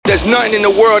There's nothing in the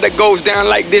world that goes down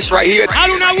like this right here.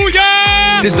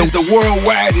 This is the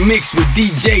worldwide mix with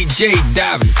DJ J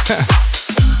Davy.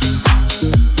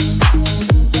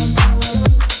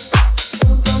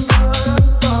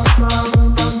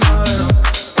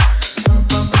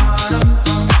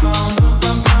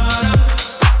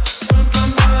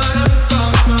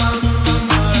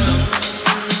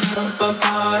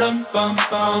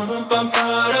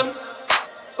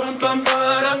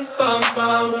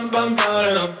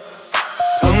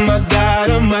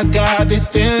 Oh my God, these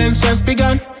feelings just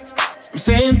begun. I'm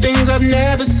saying things I've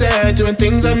never said, doing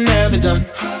things I've never done.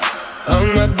 Oh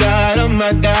my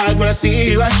God, when I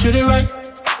see you I should it right.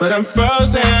 But I'm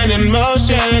frozen in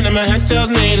motion and my head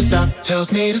tells me to stop.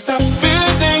 Feelings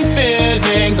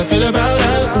I feel about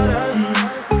us.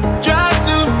 Try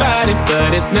to fight it,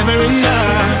 but it's never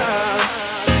enough.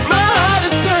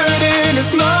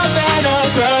 It's more than a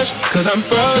crush, 'cause I'm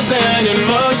frozen in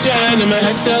motion and my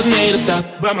head tells me to stop,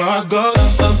 but my heart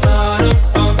goes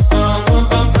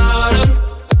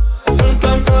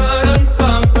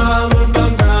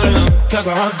cause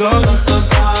my heart goes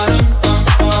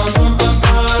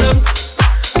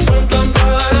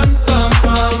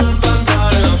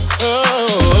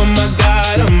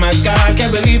oh my God,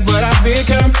 can't believe what I've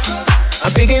become.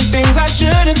 I'm thinking things I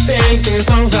shouldn't think, singing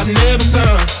songs I've never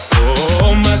sung.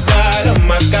 Oh my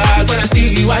God, when I see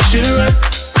you I should run.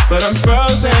 But I'm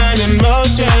frozen in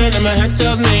motion and my head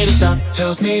tells me to stop.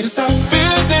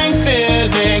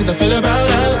 Feelings I feel about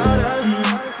us.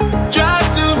 Try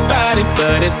to fight it,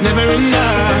 but it's never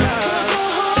enough.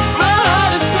 My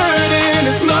heart is hurting,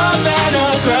 it's more than a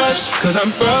crush. 'Cause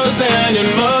I'm frozen in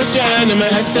motion and my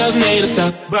head tells me to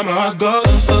stop, but my heart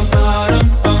goes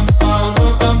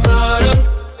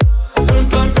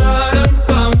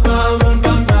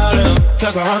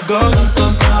cause my heart goes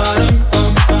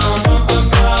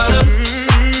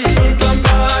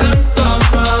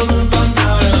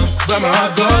but my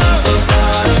heart goes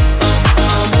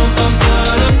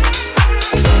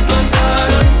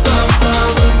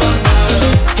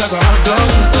cause my heart goes.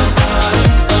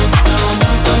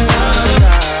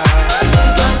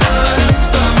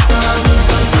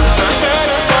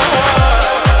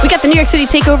 The New York City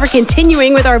Takeover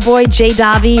continuing with our boy J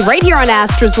Davy right here on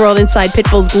Astro's World inside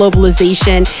Pitbull's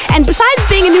Globalization. And besides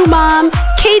being a new mom,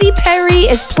 Katy Perry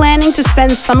is planning to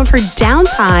spend some of her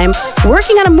downtime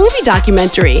working on a movie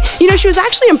documentary. You know, she was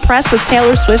actually impressed with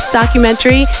Taylor Swift's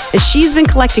documentary, as she's been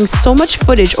collecting so much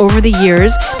footage over the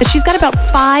years that she's got about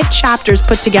 5 chapters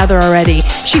put together already.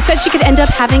 She said she could end up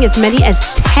having as many as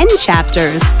 10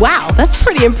 chapters. Wow, that's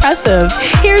pretty impressive.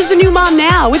 Here's the new mom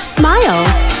now with Smile.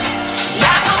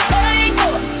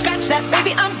 That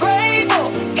baby, I'm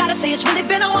grateful. Gotta say it's really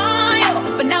been a while,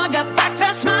 but now I got back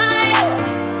that smile.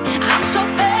 I'm so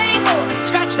thankful.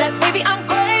 Scratch that baby, I'm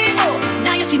grateful.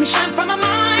 Now you see me shine from a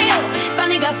mile.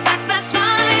 Finally got back that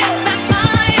smile, that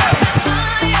smile, that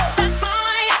smile, that smile,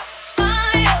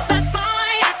 that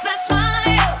smile, that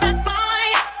smile, that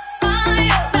smile,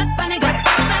 that finally got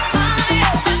back that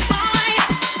smile, that smile,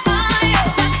 that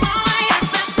smile,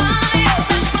 that smile,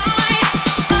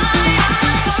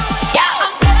 yeah.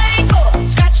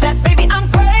 That baby, I'm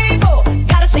grateful.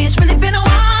 Gotta say it's really been a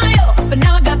while, but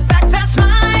now I got back that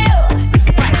smile.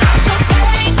 I'm so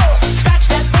thankful. Scratch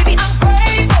that baby, I'm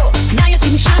grateful. Now you see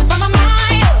me shine from a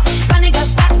mile. Finally got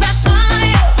back that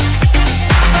smile.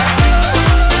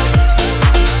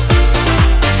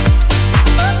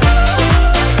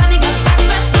 Finally got back that smile. Finally got back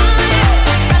that smile.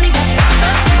 Finally got back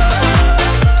that smile.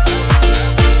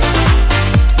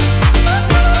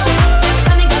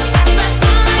 Finally got back that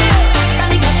smile.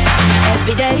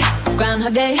 Every day,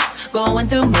 Groundhog Day, going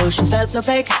through motions, felt so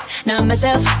fake. Not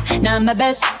myself, not my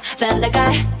best. Felt like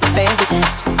I failed the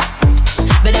test.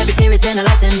 But every tear has been a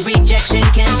lesson. Rejection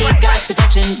can be God's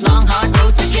protection. Long, hard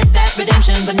road to get that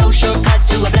redemption, but no shortcuts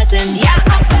to a blessing. Yeah,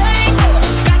 I'm thankful.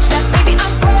 Scratch that baby,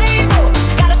 I'm grateful.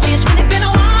 Gotta say it's really been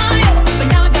a while, but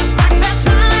now I got back that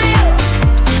smile.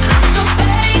 I'm so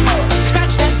thankful.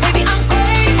 Scratch that baby, I'm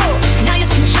grateful. Now you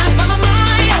see me shine from a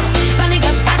mile. Finally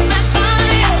got back that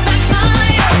smile, that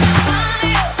smile, that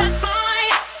smile, that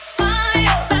smile,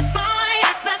 that smile,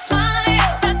 that smile, that smile,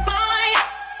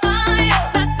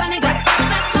 that finally got back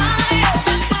that smile,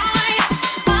 that smile, that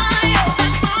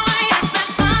smile, that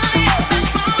smile,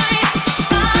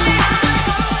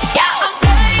 yeah, I'm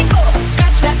thankful.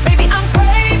 Scratch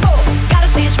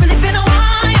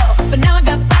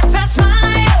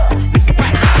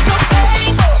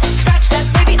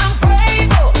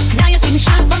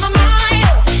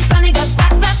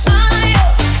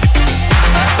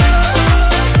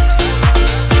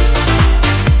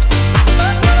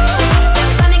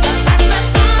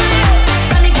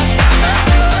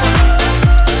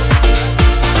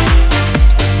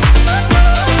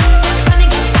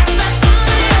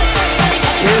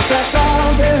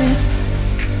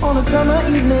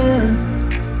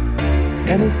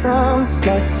it sounds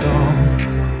like a song.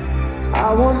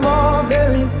 I want more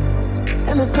berries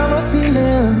and the summer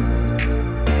feeling,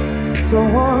 so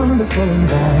wonderful and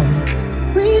warm.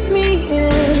 Breathe me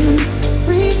in,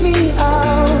 breathe me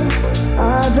out.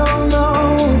 I don't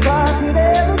know if I could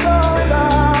ever go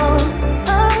without.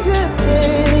 I'm just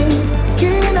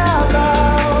thinking out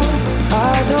loud.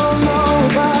 I don't know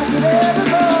if I could ever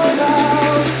go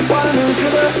without. Watermelon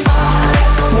sugar high,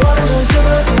 watermelon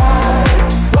sugar high,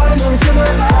 watermelon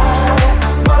sugar high,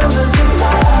 watermelon sugar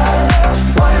high,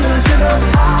 watermelon sugar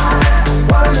high,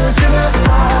 watermelon sugar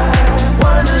high,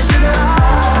 watermelon sugar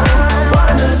high,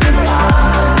 watermelon sugar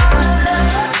high.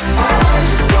 I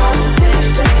just wanna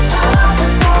taste it. I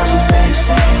just wanna taste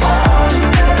it.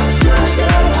 Watermelon sugar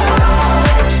high.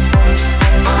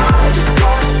 I just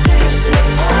wanna taste it.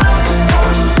 I just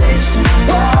wanna taste it.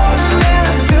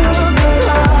 Watermelon sugar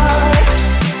high.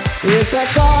 Tastes like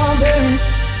strawberries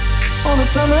on a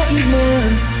summer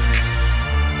evening,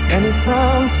 and it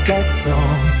sounds like a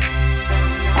song.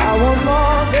 I want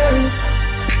more berries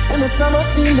and that summer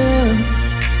feeling,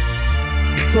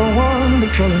 so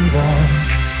wonderful and warm.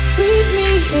 Breathe me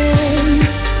in,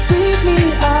 breathe me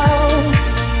out.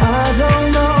 I don't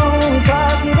know if I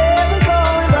could ever go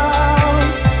without.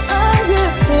 I'm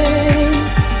just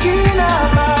thinking out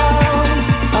loud.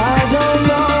 I don't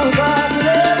know if I could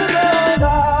ever go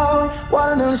without.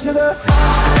 Watermelon sugar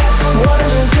high,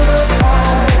 watermelon sugar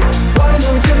high,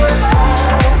 watermelon sugar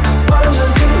high,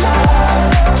 watermelon sugar high,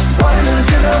 watermelon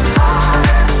sugar high,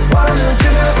 watermelon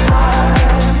sugar high,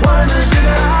 watermelon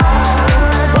sugar high,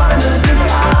 watermelon sugar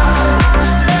high.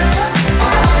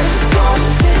 I just wanna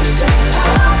taste it.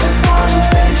 I just wanna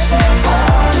taste it.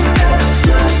 Watermelon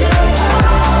sugar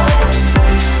high.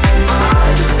 I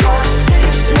just wanna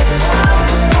taste it. I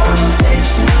just wanna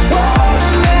taste it.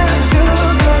 Watermelon sugar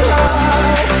high,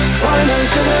 watermelon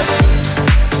sugar.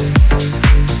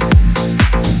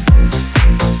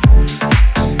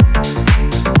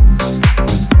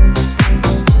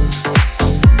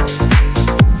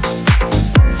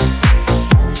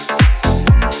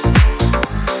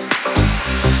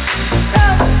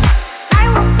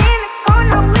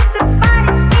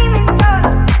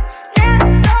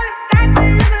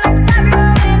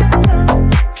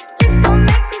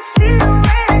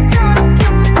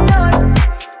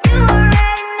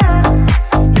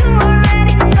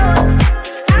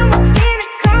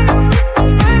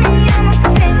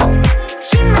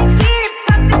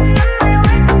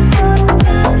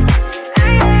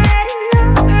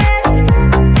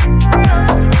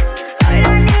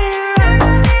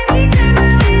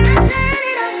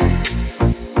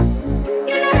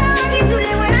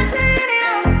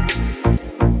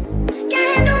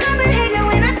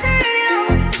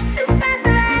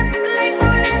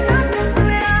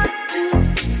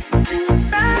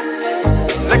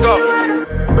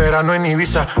 Verano en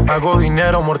Ibiza, hago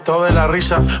dinero muerto de la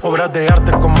risa. Obras de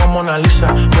arte como Mona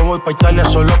Lisa. Yo voy pa' Italia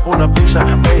solo por una pizza.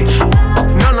 Ey,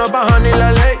 no nos baja ni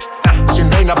la ley.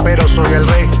 Sin reina pero soy el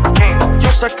rey.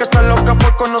 Yo sé que está loca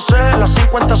por conocer las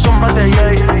 50 sombras de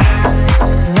Jay.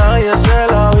 Nadie se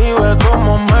la vive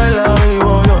como me la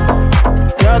vivo yo.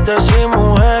 Teatros y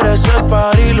mujeres, el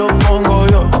party lo pongo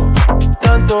yo.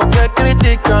 Tanto que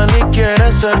critican y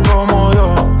quieren ser como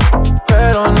yo,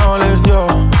 pero no les dio,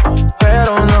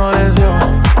 pero no les dio.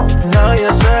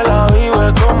 Nadie se la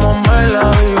vive como me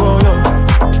la vivo yo.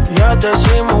 Yates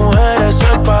y mujeres,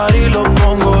 el party lo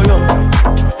pongo yo.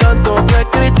 Tanto que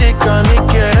critican y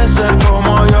quieren ser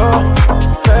como yo,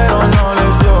 pero no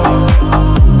les dio.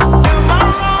 Am I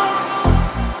wrong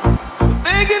for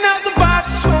thinking out the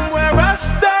box from where I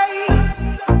stay?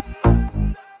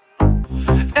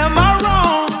 Am I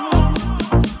wrong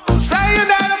for saying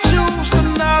that I choose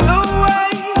another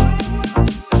way?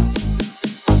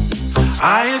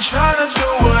 I ain't trying to do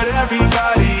what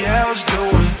everybody else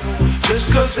doing,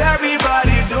 just cause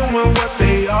everybody doing what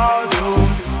they all do.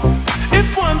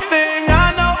 If one thing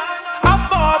I know, I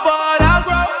fall but I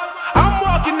grow. I'm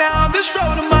walking down this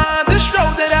road of mine, this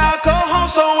road that I go home.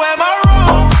 So am I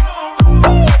wrong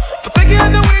for thinking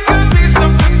that we could be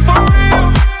something for real?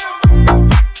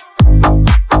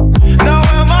 No,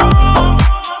 am I wrong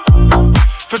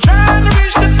for trying to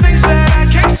reach the things that I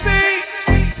can't see?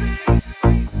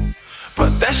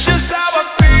 But that's just how I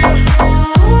feel.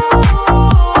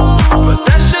 But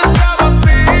that's just how I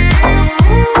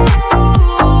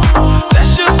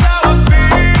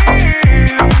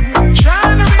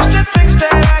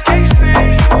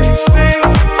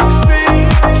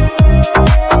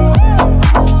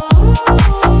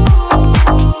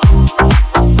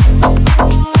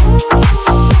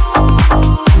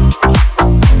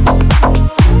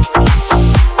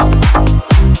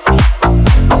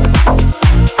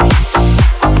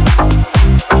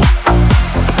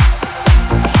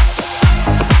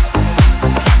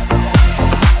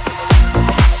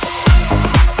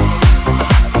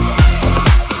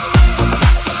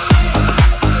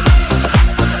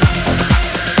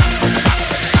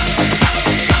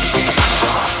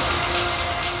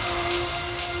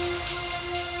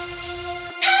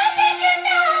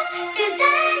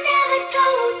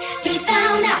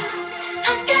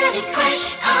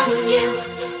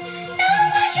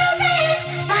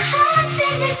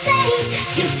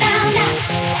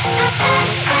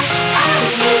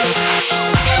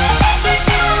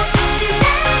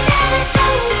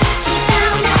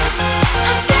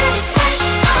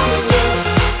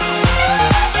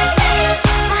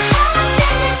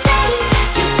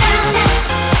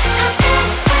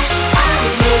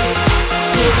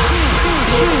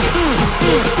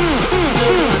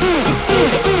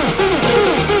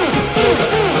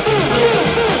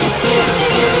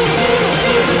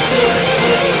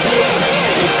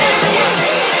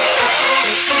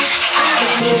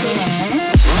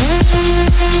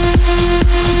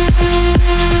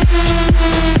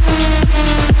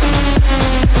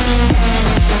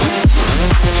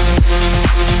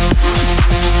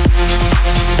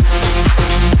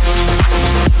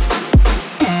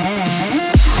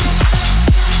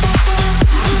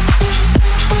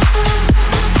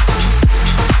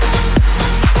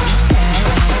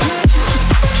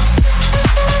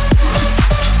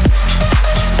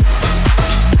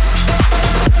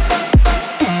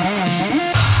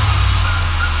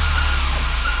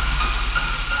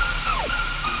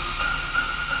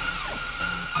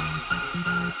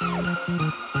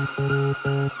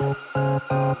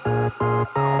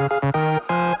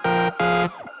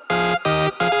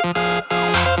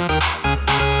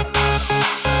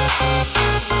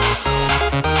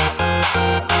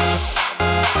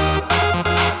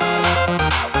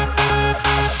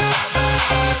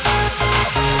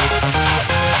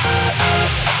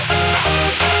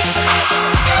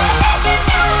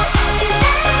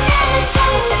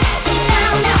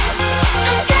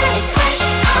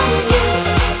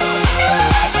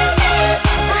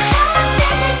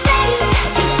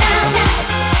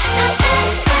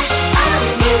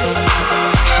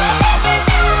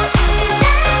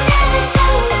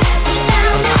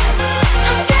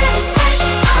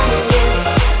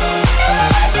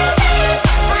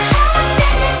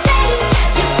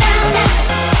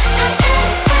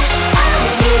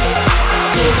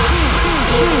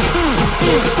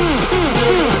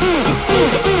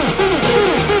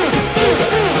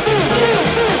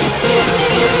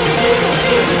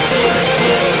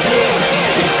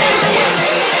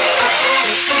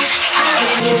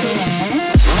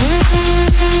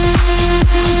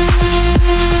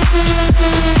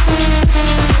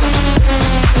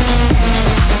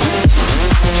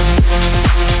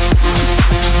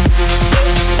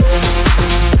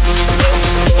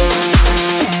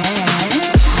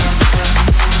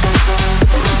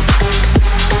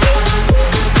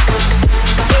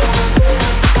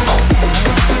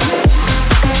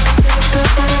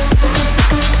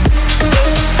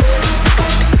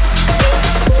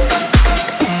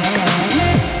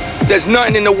There's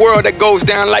nothing in the world that goes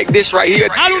down like this right here.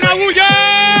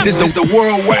 This is the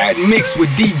worldwide mix with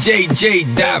DJ J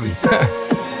Davy.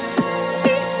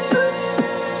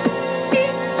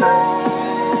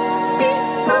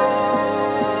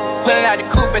 Pulling out the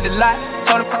coupe at the lot,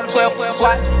 told him 12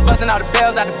 SWAT, busting all the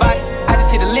bells out the box. I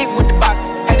just hit a lick with the box,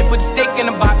 had to put the stick in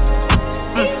the box.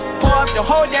 Pour up the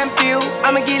whole damn field,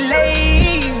 I'ma get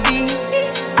lazy.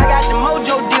 I got the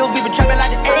mojo deals, we been trapping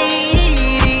like the 80s.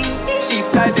 She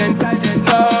sudden,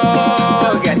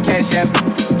 told, got the cash app,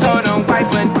 told on white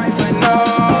but no,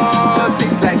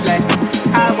 6//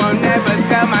 I won't never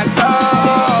sell my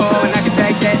soul, and I can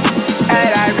take that,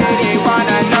 and I really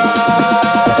wanna know.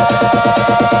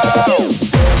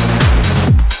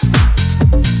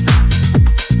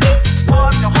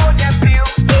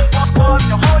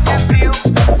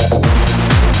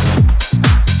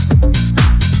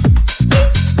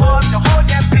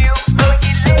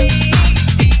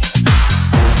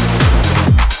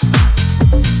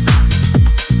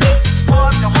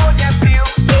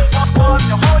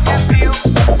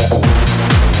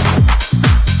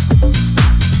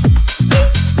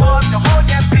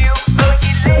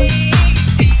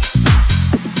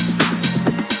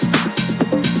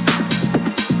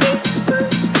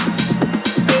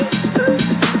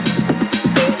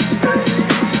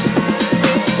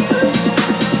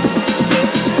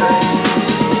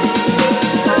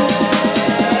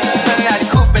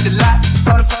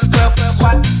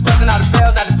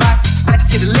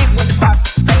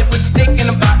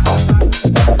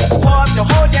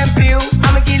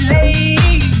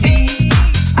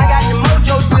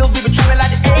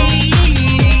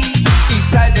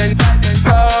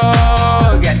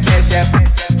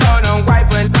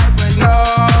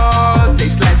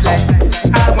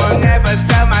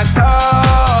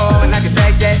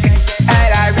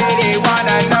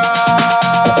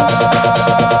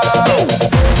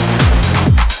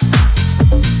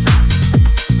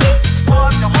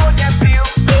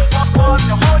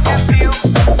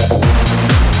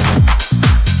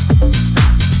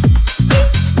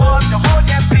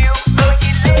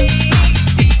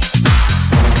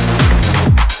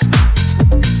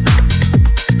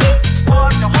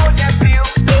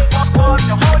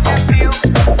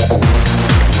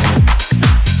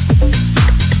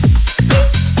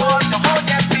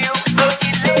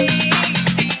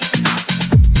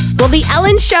 The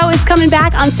Ellen Show is coming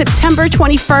back on September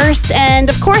 21st. And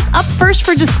of course, up first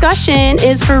for discussion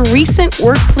is her recent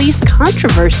workplace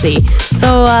controversy.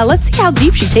 So let's see how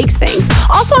deep she takes things.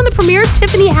 Also on the premiere,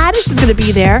 Tiffany Haddish is going to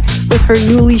be there with her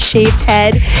newly shaved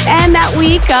head. And that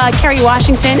week, Kerry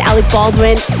Washington, Alec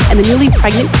Baldwin, and the newly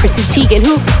pregnant Chrissy Teigen,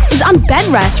 who is on bed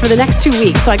rest for the next 2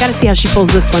 weeks. So I got to see how she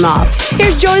pulls this one off.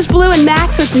 Here's Jonas Blue and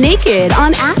Max with Naked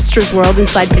on Astro's World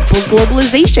inside Pitbull's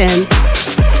Globalization.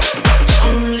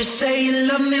 Only say you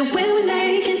love me when we're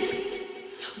naked,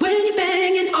 when you're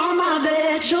banging on my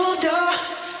bedroom door.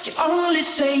 You only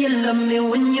say you love me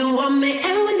when you want me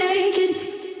and we're naked,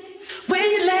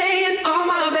 when you're laying on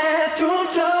my bathroom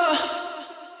floor.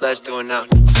 Let's do it now.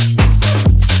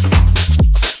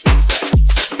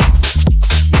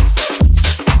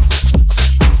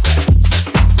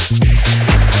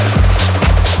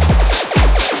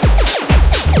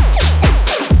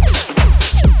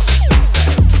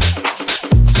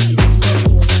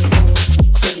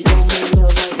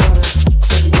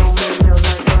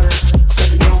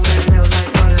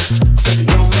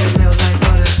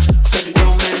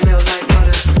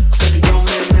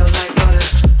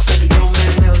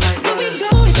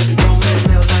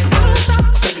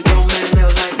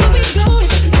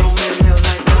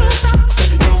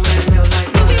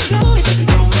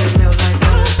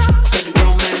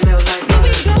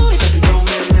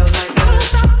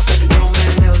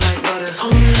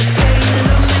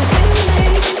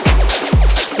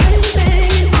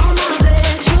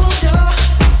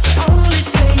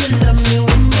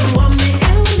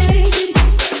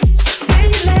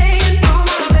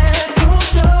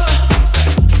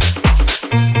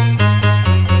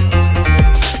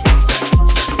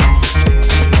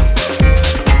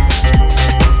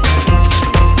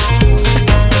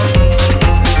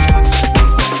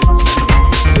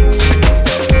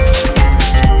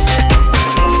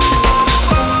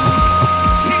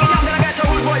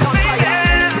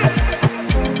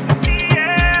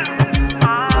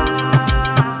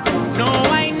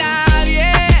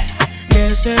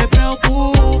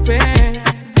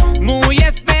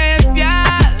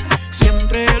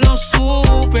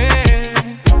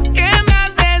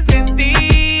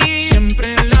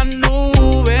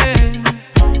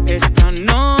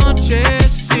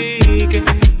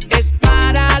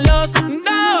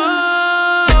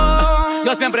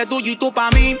 tuyo y tú pa'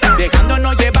 mí,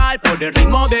 dejándonos llevar por el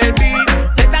ritmo del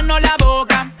beat. Besarnos la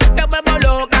boca, te vuelvo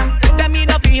loca, te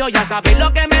miro fijo, ya sabes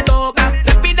lo que me toca.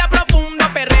 Respira profundo,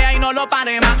 perrea y no lo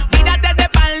pare más. Mírate de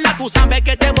espalda, tú sabes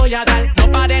que te voy a dar.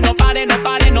 No pare, no pare, no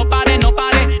pare, no pare, no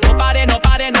pare, no pare, no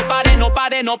pare, no pare, no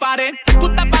pare, no pare. Tú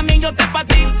estás pa' mí, yo estoy pa'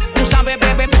 ti, tú sabes,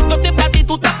 bebé. Yo estoy pa' ti,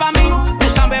 tú estás pa' mí, tú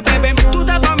sabes, bebé. Tú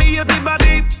estás pa' mí, yo estoy pa'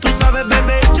 ti, tú sabes,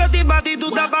 bebé. Yo estoy pa' ti, tú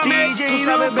estás pa' mí, tú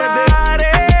sabes, bebé.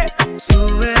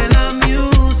 Sube la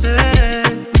music,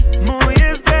 muy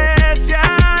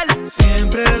especial,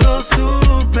 siempre lo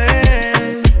supe.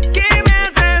 Que me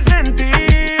hace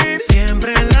sentir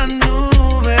siempre en la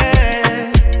nube.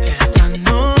 Esta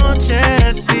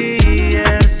noche sí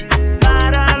es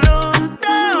para los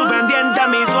dos. Tú pendiente a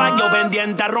mi swag, yo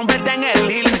pendiente a romperte en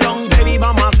el Hilton. Baby,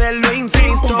 vamos a hacerlo,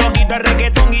 insisto. Un poquito de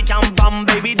reggaetón y champán,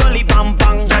 baby, dolly pam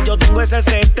pam. Ya yo tengo ese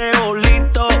seteo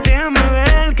listo. Déjame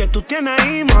ver que tú tienes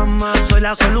ahí, mamá. Soy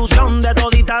la solución de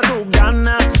todita tus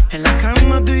ganas. En la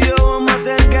cama tú y yo vamos a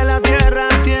hacer que la tierra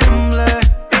tiemble.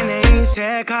 N.I.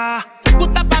 seca. Tú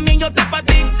estás pa' mí, yo estoy pa'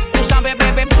 ti, tú sabes,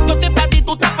 bebé. Yo estoy pa' ti,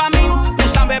 tú estás pa' mí, tú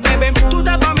sabes, bebé. Tú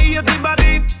estás pa' mí, yo estoy pa'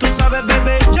 ti, tú sabes,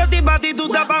 bebé. Yo estoy pa' ti, tú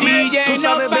estás pa' mí, DJ, tú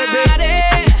sabes, no bebé.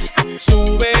 pare,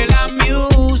 sube la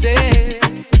music.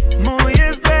 Muy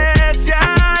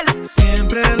especial,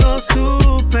 siempre lo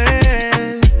supe.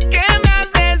 Que me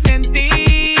hace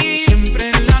sentir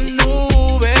siempre en la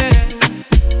nube.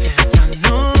 Esta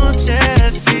noche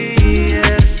sí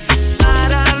es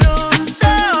para los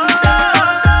dos.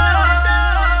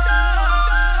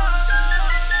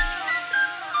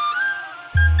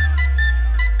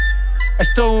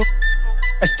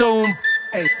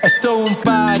 Esto es un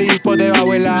party por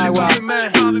debajo del agua.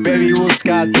 Baby,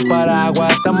 busca tu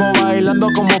paraguas. Estamos bailando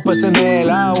como peces en el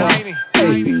agua.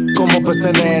 Ey, como peces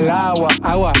en el agua.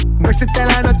 Agua. No existe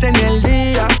la noche ni el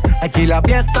día. Aquí la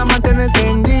fiesta mantiene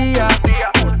encendida.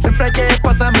 Siempre hay que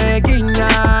pasarme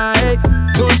guiña. Ey,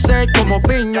 dulce como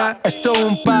piña. Esto es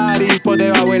un party por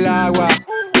debajo del agua.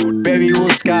 Baby,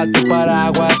 busca tu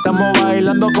paraguas. Estamos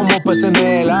bailando como peces en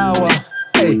el agua.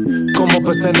 ey, como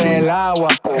peces en el agua.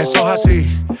 Eso es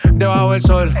así, debajo del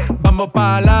sol. Vamos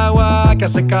para el agua que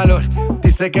hace calor.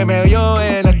 Dice que me vio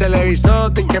en el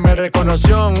televisor y que me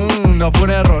reconoció. No fue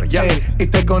un error, ya. Y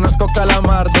te conozco,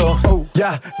 Calamardo.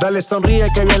 Ya, dale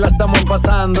sonríe que bien la estamos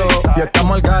pasando. Ya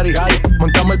estamos al cari,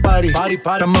 montamos el party.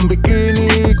 Estamos en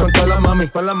bikini con todas las mami,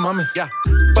 ya.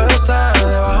 Puedo estar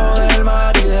debajo del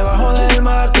mar y debajo del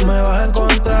mar tú me vas a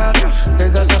encontrar.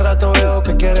 Desde hace rato veo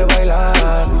que quieres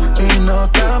bailar y no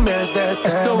cambies de tema.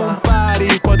 Esto es un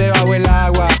party por debajo del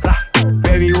agua.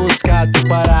 Baby, busca tu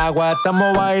paraguas.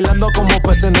 Estamos bailando como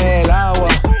peces en el agua.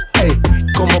 Ey,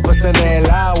 como peces en el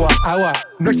agua.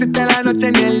 No existe la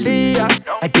noche ni el día.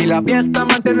 Aquí la fiesta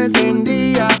mantiene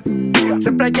encendida.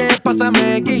 Siempre hay que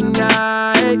pasarme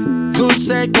guiña. Ey,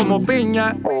 dulce como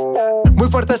piña. Muy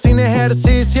fuerte sin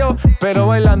ejercicio, pero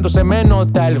bailando se me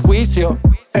nota el juicio.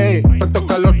 Ey, tanto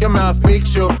calor que me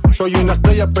asfixio. Soy una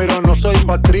estrella pero no soy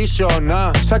Patricio,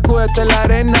 nah. Sacúdete la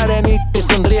arena, arenita y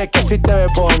sonríe que así te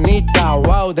ves bonita.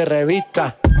 Wow, de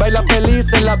revista. Baila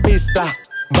feliz en la pista.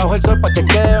 Bajo el sol pa' que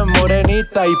quede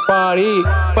morenita y party.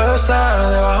 Puedo estar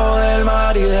debajo del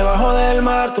mar y debajo del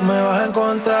mar tú me vas a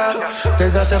encontrar.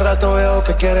 Desde hace rato veo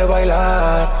que quieres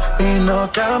bailar y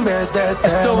no cambies de tema.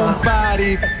 Esto es un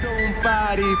party. Esto es un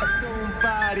party. Esto es un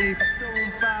party.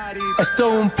 Esto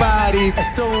es un party.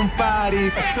 Esto es un party.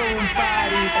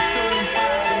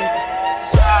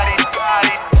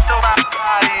 Party, toma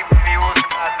party. Mi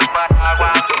busca tu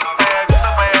paraguas.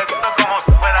 Esto como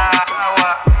si fuera agua.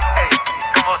 Ey,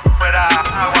 como si fuera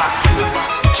agua.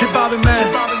 Chip Bobby Man.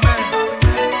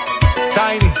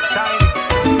 Tiny.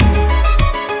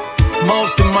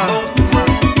 Most in my.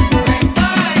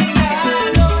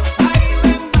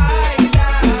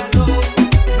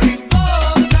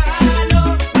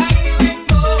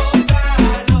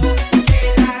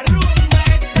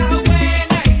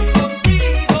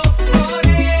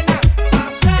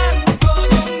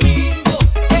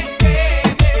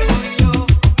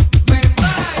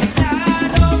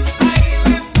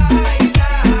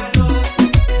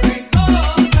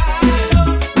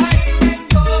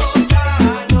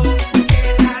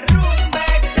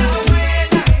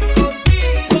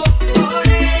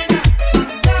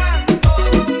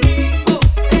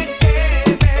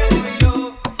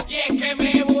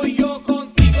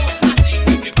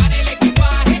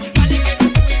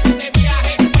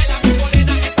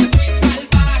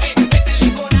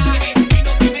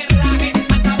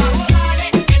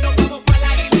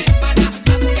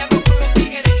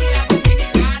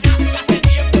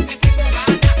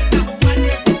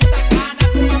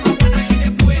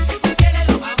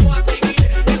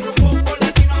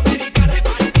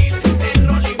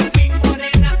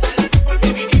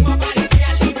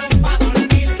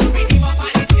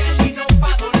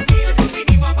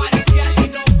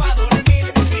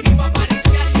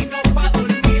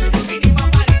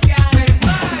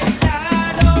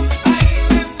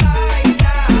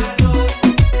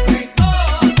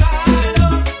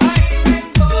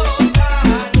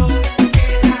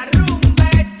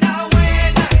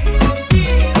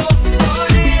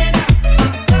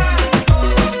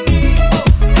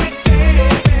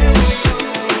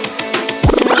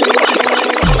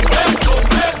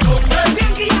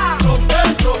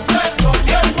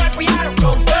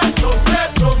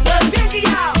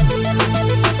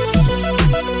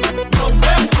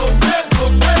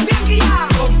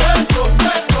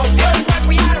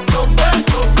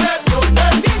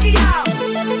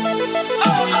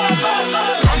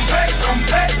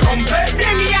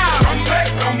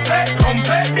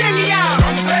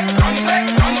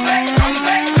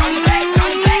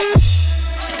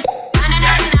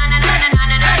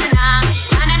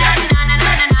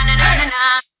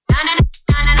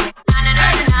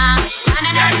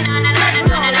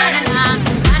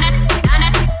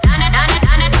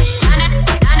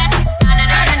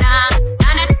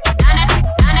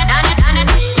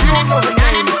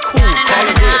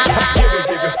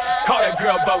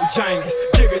 Bojangles,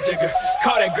 jigger jigger.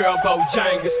 Call that girl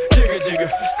Bojangles, jigger jigger.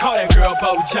 Call that girl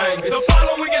Bojangles. The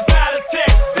following is not a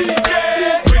text, DJ.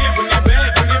 Bring it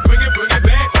back, bring it back. Bring it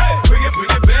back, bring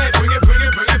it back. Bring it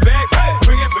back,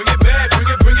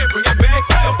 bring it back.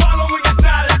 The following is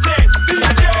not a text,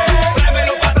 DJ.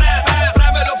 Tráemelo pa' atrás,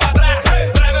 tráemelo pa' atrás.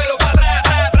 Tráemelo pa' atrás,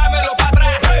 tráemelo pa'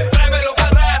 atrás. Tráemelo pa'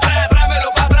 atrás, tráemelo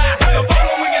pa' atrás. The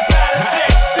following is not a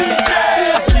text, DJ.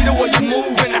 I see the way you're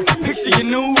moving, I picture you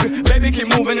nude. Baby, keep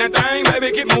moving that thing,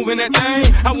 baby, keep moving that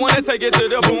thing. I wanna take it to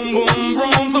the boom, boom,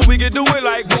 boom, so we can do it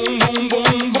like boom, boom,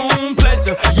 boom, boom.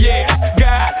 Pleasure, yes,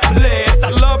 God bless. I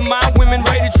love my women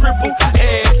rated triple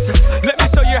X. Let me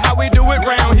show you how we do it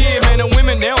round here, man. The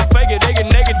women, they don't fake it, they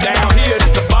get naked down here.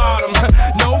 It's the bottom,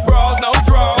 no bras, no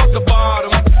draws.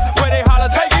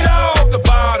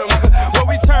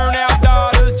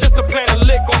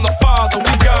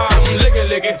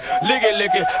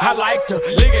 to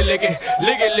lick it, lick it,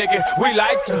 lick it, lick it. We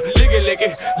like to lick it, lick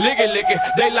it, lick it, lick it.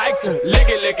 They like to lick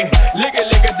it, lick it, lick it,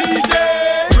 lick it.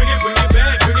 DJ, bring it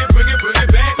back, bring it, bring it, bring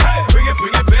it back. Bring it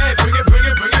back, bring it, bring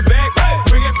it, bring it back.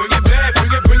 Bring it back,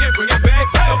 bring it, bring it, bring it back.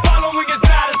 The following is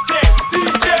not a test.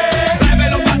 DJ,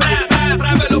 tráemelo pa' atrás,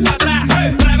 tráemelo pa' atrás,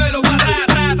 tráemelo pa' atrás,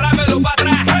 tráemelo pa'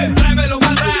 atrás, tráemelo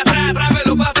pa' atrás,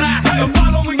 tráemelo pa' atrás. The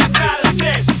following is not a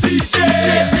test. DJ,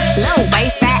 low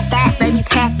bass, fat, baby,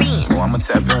 tap in. Oh, I'ma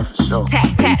tap in for sure.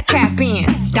 Tap in.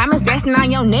 Diamonds dancing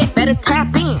on your neck, better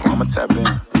tap in. Oh, I'ma tap in.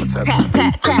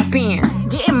 Tap in.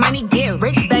 Getting money, get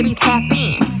rich, baby, tap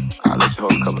in. I'll let you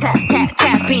hold a couple.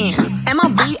 Tap in.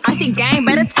 MOB, icy gang,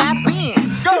 better tap in.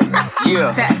 Go.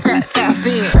 Yeah. Tap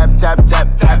in.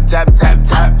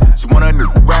 Tap. She want a new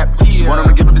rap. She want him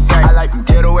to give it the sack. I like them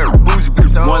ghetto air bougie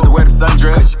bitch. Ones that wear the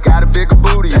sundress. She got a bigger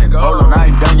booty. Hold on, I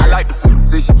ain't done yet. I like the food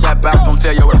till she tap out. Don't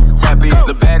tell your ass to tap in.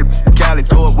 The baddie, Cali,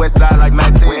 throw it west side like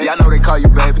Matt 10. Y'all know they call you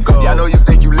baby. Y'all know you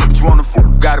think you lit, but you want the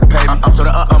food. Gotta pay me. I'm told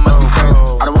her must be crazy.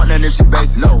 I don't want nothing if she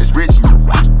basic. No, it's rich.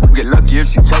 Get lucky if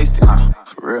she taste it.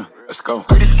 For real, let's go.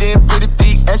 Pretty skin, pretty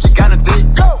feet, and she kinda thick.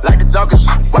 Like the talking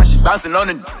shit while she bouncing on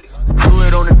it. Do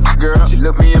it on the girl. She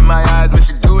look me in my eyes when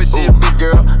she do it. She a big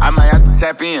girl. I might have to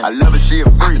tap in. I love her, she a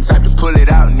freak. Type to pull it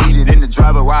out, need it in the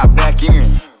driver while I back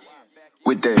in.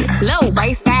 With that low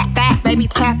bass, fat, baby,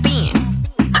 tap in.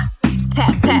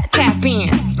 Tap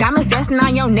in. Diamonds dancing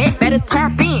on your neck, better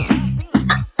tap in.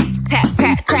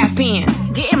 Tap in.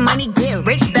 Getting money, get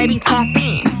rich, baby, tap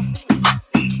in.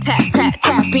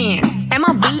 Tap in.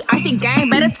 MOB, icy gang,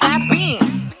 better tap in.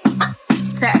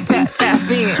 Tap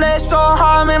in. Play so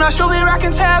hard, man, I should be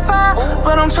rockin' tap out.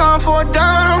 But I'm trying for it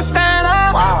down, I'm stand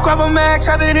out. Grab a mag,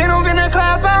 tap it in, I'm finna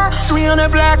clap out. 300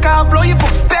 blackout, blow your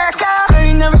back out. I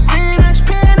ain't never seen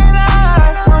XP in their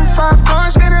life. 1-5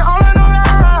 guns, spin it all in the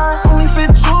ride. Only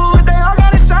fit 2, but they all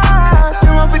got inside.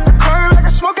 Then I beat the curb like a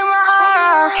smoke in my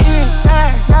eye. Hit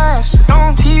that, so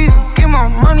don't tease it. Get my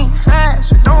money fast,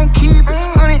 so don't keep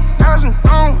it. 100,000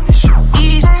 gone, it's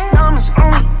easy. Diamonds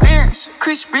only dance,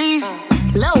 Chris Breezy.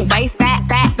 Low bass, fat,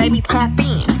 baby, tap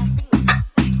in.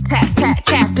 Tap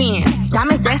in.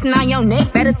 Diamonds dancing on your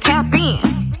neck, better tap in.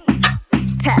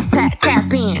 Tap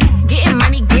in. Getting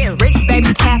money, get rich,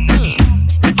 baby, tap in.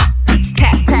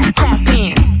 Tap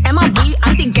in. MOB,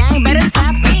 icy gang, better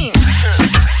tap in.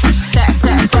 Tap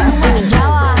in. Tú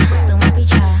me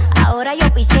pichabas, ahora yo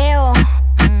picheo.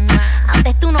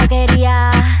 Antes tú no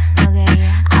querías,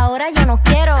 ahora yo no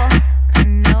quiero.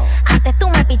 Antes tú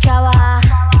me pichabas,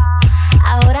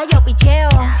 ahora yo picheo.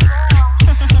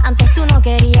 Antes tú no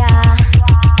querías,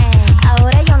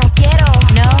 ahora yo no quiero.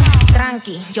 No,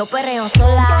 tranqui, yo perreo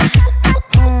sola.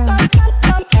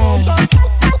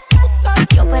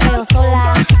 Yo perreo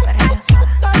sola.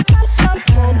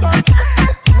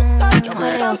 Yo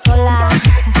perreo sola.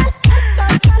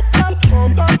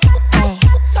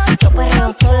 Yo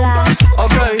perreo sola.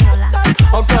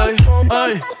 Ok,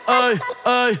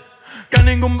 ey. Que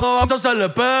ningún bobazo se le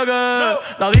pegue.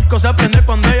 La disco se prende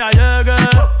cuando ella llegue.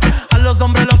 A los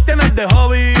hombres los tienes de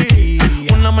hobby.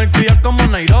 Una marquilla como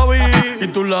Nairobi. Y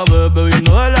tú la ves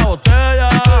bebiendo de la botella.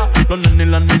 Los nenes y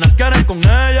las nenas quieren con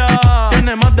ella.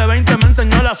 Tiene más de 20, me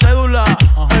enseñó la cédula.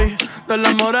 Ey, del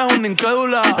amor es una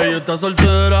incrédula. Ella está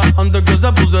soltera antes que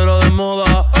se pusiera de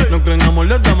moda. No creen amor,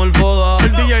 le damos el foda.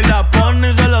 El DJ la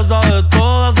pone y se la sabe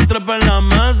toda. Se trepa en la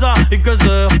mesa y que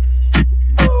se...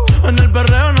 En el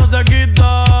perreo no se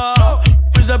quita.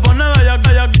 Y se pone bella.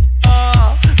 Te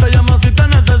llama si te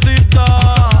necesita.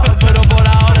 Pero por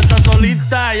ahora está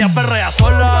solita. Ella perrea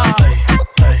sola.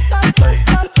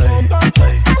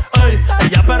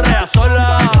 Ella perrea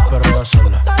sola.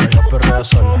 Ella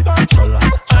perrea sola.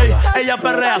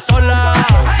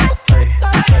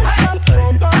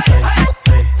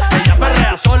 Ella perrea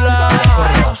sola.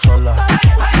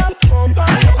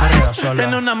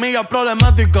 Tiene una amiga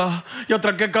problemática y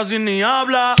otra que casi ni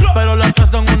habla, pero las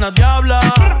tres son una diabla.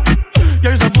 Y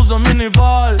ahí se puso mini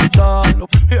falta, los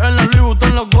en la Louis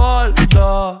Vuitton los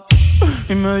guarda.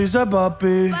 Y me dice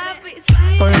papi,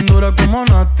 está bien dura como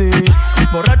Nati.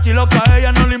 Borracha y loca, a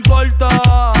ella no le importa.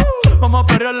 Vamos a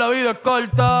perrear, la vida es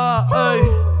corta. Ey.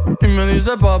 Y me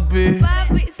dice papi,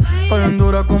 está bien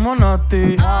dura como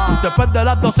Nati. Después de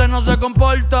las 12 no se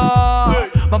comporta.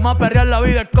 Vamos a perrear, la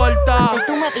vida es corta. Antes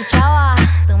tú me pichabas,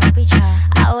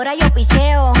 ahora yo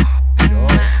picheo.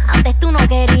 Antes tú no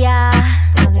querías,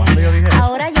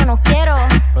 ahora yo no quiero.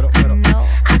 No.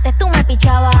 Antes tú me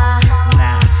pichabas,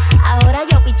 ahora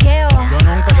yo picheo. Yo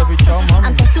nunca te he pichado, mami.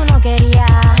 Antes tú no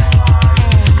querías,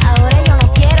 ahora yo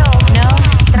no quiero.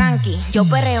 No, tranqui, yo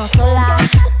perreo sola.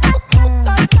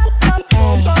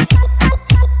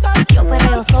 Yo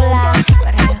perreo sola.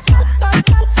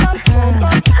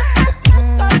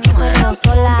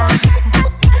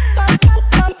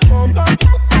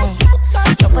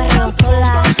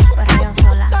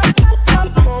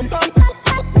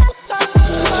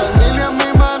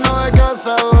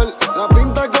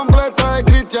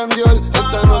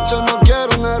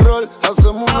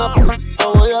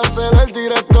 Yo voy a ser el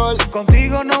director.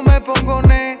 Contigo no me pongo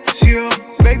necio.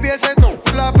 Baby, ese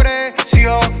es la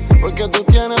presión. Porque tú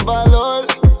tienes valor,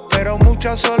 pero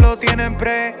muchas solo tienen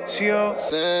precio.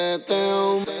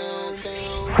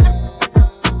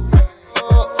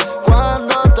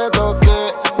 Cuando te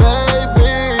toque,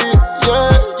 baby,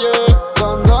 yeah, yeah.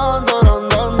 Don, don, don,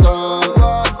 don, don.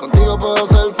 Contigo puedo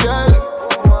ser fiel.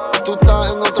 Tú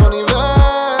estás en otro nivel,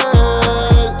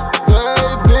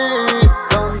 baby.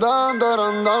 Don, don,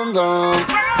 don, don, don.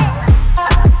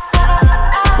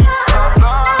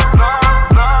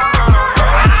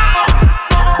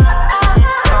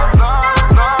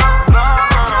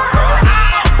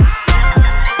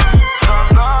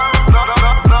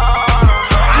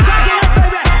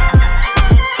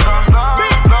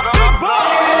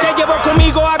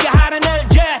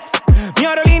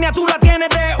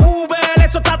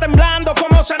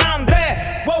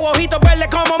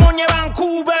 Como Moñe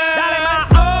Vancouver. Dale más,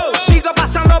 oh, sigo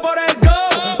pasando por el go.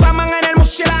 Batman en el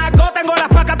murciélago. Tengo las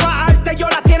placas todas altas, yo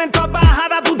las tienen todas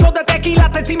bajadas. Tu shot de tequila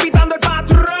te está invitando el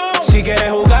patrón. Si quieres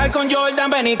jugar con Jordan,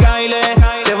 ven y caile.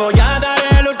 Te voy a dar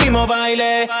el último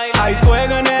baile. Hay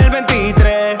fuego en el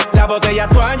 23. Las botellas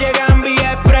todas llegan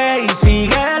vía spray.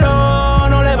 Síguelo,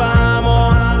 no le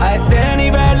vamos a este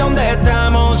nivel donde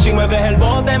estamos. Si mueves el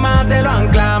bote más te lo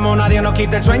anclamos. Nadie nos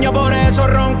quita el sueño, por eso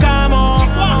roncamos.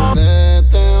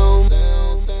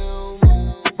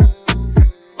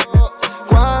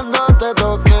 Cuando te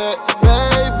toque,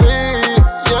 baby,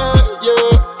 yeah,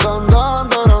 yeah. Don, don,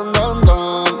 don, don,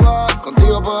 don.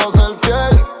 Contigo puedo ser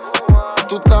fiel.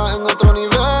 Tú estás en otro nivel,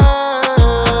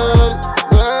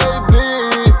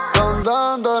 baby. Don,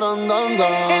 don, don, don,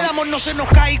 don. El amor no se nos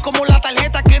cae como la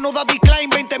tarjeta que no da decline.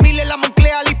 20,000 en la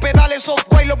Moncler y pedales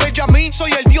software, los Benjamin.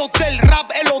 Soy el dios del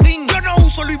rap, el Odín. Yo no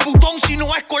uso Louis Vuitton, sino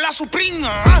es con la Supreme.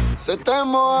 Se te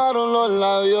mojaron los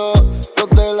labios, los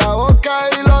de la boca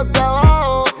y los de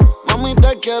abajo. Mami,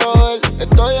 te quiero ver,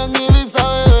 estoy en Ibiza,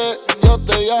 bebé, yo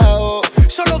te viajo.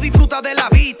 Solo disfruta de la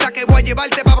vista, que voy a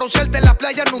llevarte pa' broncearte en las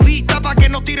playas nudistas, pa' que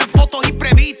nos tiren fotos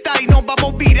imprevistas y nos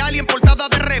vamos viral y en portada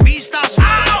de revistas.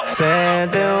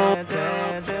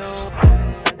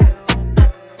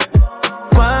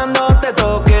 Cuando te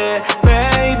toque,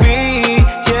 baby,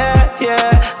 yeah,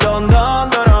 yeah. Don, don,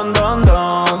 don, don,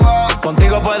 don.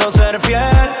 Contigo puedo ser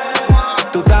fiel.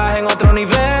 Tú estás en otro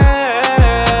nivel,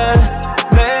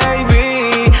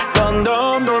 baby. Don,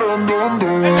 don, don, don,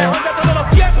 don. El mejor de todos los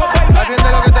tiempos, baby.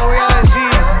 Atiende lo que te voy a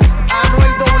decir.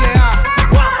 Anuel AA,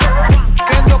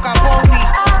 Kendo Caponi,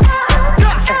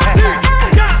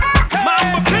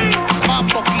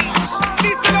 Mambo Kings.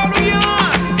 Díselo,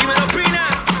 Luyan. Dímelo, Pina.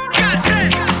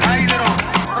 Hydro,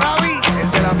 Ravi, el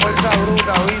de la fuerza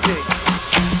bruta, ¿viste?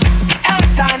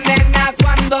 Esa nena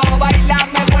cuando baila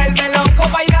me vuelve loco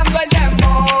bailando el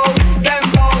dembow.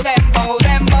 Dembow, dembow,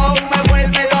 dembow, me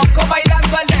vuelve loco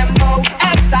bailando el dembow.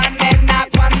 Esa nena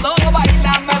cuando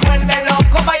baila me vuelve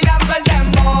loco bailando el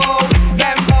dembow.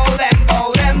 Dembow, dembow,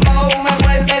 dembow, me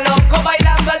vuelve loco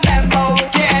bailando el dembow.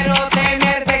 Quiero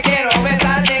tenerte, quiero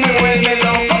besarte, me vuelve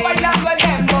loco bailando el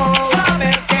dembow.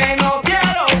 Sabes que no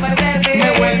quiero perderte, me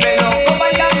vuelve loco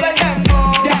bailando el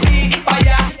dembow. De aquí para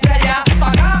allá, de allá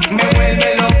para acá, me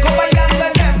vuelve loco bailando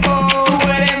el dembow. Tú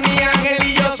eres mi ángel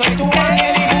y yo soy tu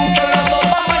ángel y juntos los dos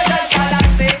vamos a echar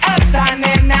pa'lante. Esa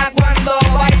nena cuando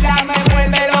baila me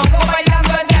vuelve loco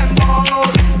bailando el dembow.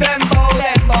 Dembow,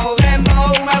 dembow,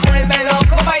 dembow, me vuelve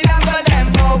loco bailando el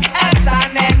dembow. Esa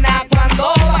nena cuando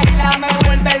baila me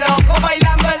vuelve loco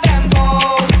bailando el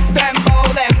dembow. Dembow,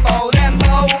 dembow,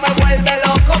 dembow, me vuelve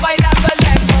loco bailando el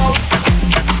dembow.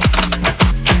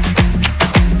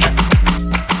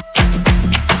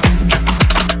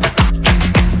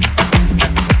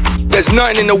 There's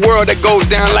nothing in the world that goes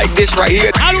down like this right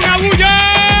here.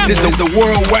 This is the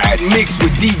worldwide mix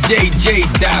with DJ J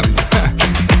Davy.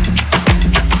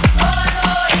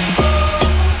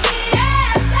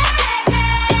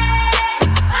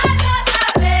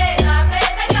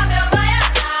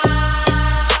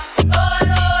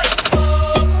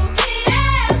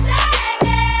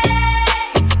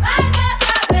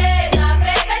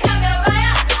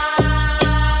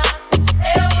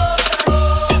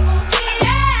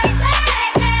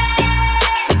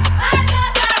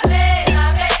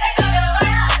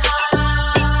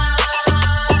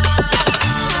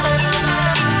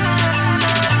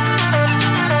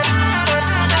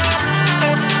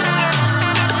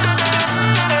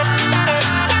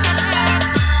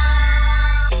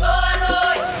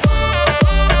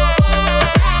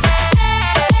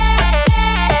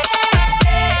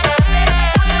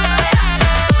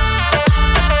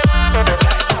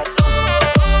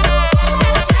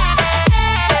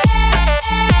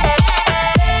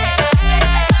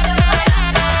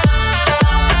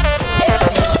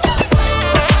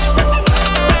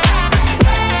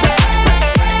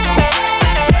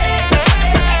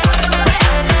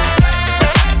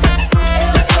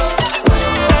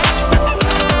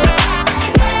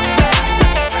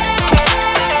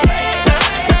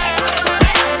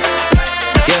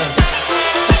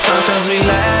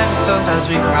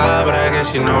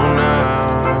 guess you know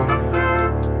now.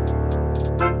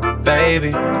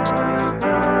 Baby,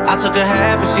 I took a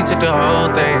half and she took the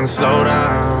whole thing. Slow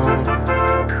down.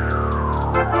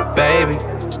 Baby,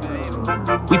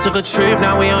 we took a trip,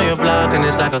 now we on your block and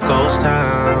it's like a ghost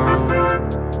town.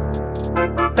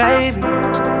 Baby,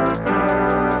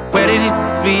 where did these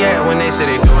be at when they say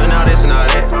they doing all this and all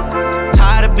that?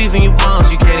 Tired of beefing you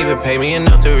bums, you can't even pay me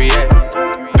enough to react.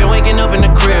 Been waking up in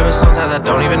the crib and sometimes I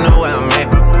don't even know where I'm at.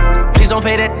 Please don't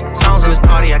pay that songs in this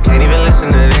party, I can't even listen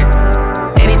to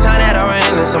that. Anytime that I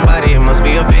run into somebody, it must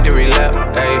be a victory lap.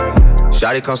 Hey,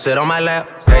 shawty come sit on my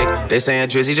lap. Hey, they saying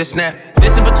Drizzy just snap.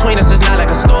 This in between us is not like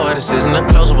a store, this isn't a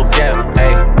closable gap.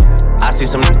 Hey, I see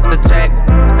some attack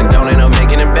and don't end up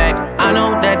making it back. I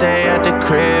know that they at the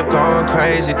crib going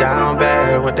crazy down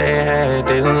bad. What they had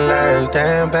didn't last,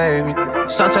 damn baby.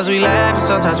 Sometimes we laugh and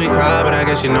sometimes we cry, but I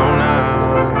guess you know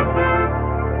now.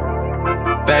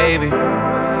 Baby,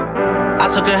 I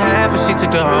took a half and she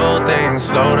took the whole thing.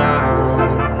 Slow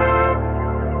down.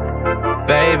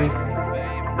 Baby,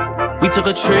 we took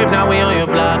a trip, now we on your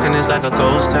block and it's like a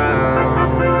ghost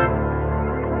town.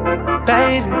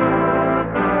 Baby,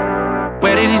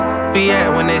 where did these be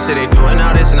at when they say they doing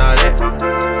all this and all that?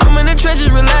 I'm in the trenches,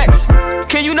 relax.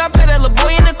 Can you not pay that little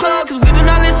boy in the club? Cause we do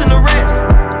not listen to rest.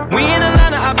 We in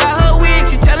Atlanta, I buy her wig,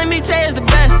 she telling me Tay is the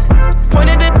best.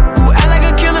 Pointed at who act like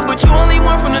a killer, but you only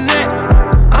one from the net.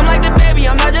 I'm like the baby,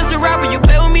 I'm not just a rapper. You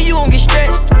play with me, you gon' get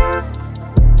stretched.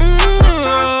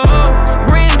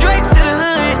 Bring Drake to the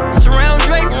hood, surround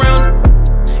Drake around.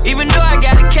 Even though I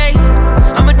got a case,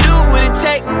 I'ma do what it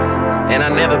take. And I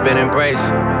never been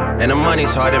embraced, and the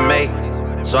money's hard to make,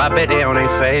 so I bet they on their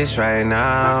face right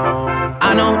now.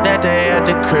 I know that they at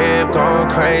the crib going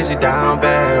crazy down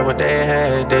bad. What they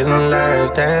had didn't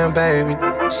last, damn baby.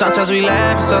 Sometimes we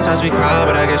laugh and sometimes we cry,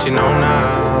 but I guess you know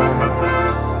now.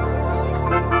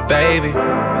 Baby,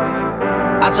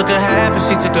 I took a half and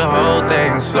she took the whole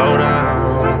thing. Slow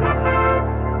down.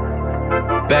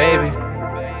 Baby,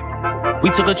 we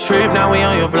took a trip, now we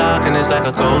on your block and it's like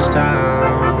a ghost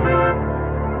town.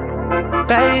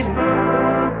 Baby,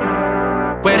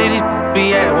 where did these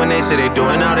be at when they say they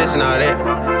doing all this and all that?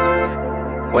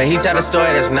 When he tell the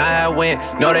story, that's not how it went.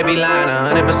 No, they be lying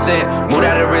 100%. Moved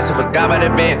out of the wrist and forgot about the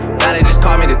bend. Now they just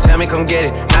call me to tell me come get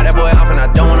it. Now that boy off and I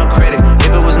don't want no credit.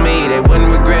 If it was me, they wouldn't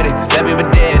regret it. Left me for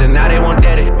dead and now they won't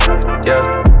dead it. Yeah.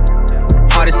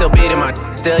 Heart is still beating, my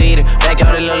still eating.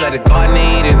 Backyard it look like the garden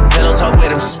eating. Pillow talk with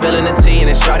him, she spilling the tea.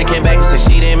 And then shawty came back and said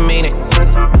she didn't mean it.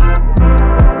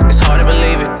 It's hard to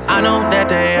believe it. I know that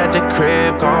they at the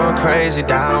crib going crazy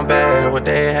down bad. What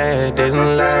they had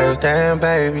didn't last, damn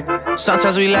baby.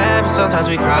 Sometimes we laugh and sometimes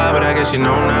we cry, but I guess you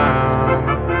know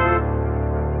now.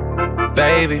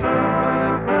 Baby,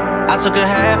 I took a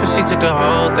half and she took the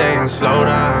whole thing. Slow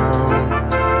down.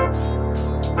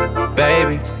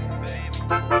 Baby,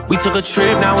 we took a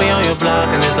trip, now we on your block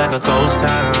and it's like a ghost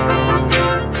town.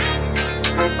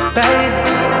 Baby,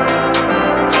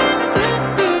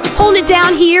 holding it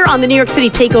down here on the New York City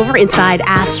Takeover inside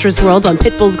Astra's World on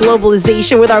Pitbull's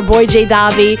Globalization with our boy J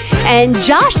Davi and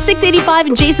Josh 685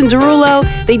 and Jason Derulo.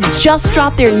 They just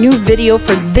dropped their new video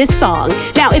for this song.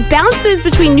 Now it bounces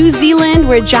between New Zealand,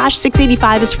 where Josh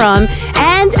 685 is from,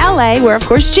 and LA, where of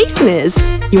course Jason is.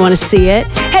 You want to see it?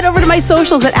 Head over to my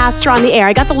socials at Astra on the Air.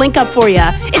 I got the link up for you.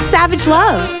 It's Savage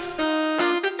Love.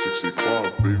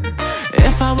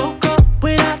 If I woke up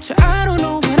without you, I don't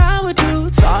know what I would do.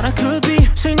 Thought I could be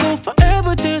single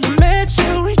forever till I met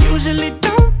you. Usually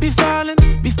don't be falling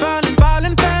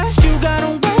fast. You got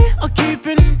a way of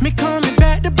keeping me coming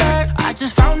back to back. I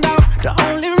just found out the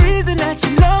only reason that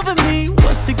you loving me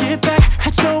was to get back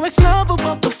at your ex-lover,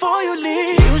 but before you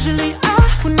leave, usually I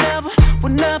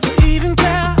would never even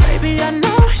care. Baby, I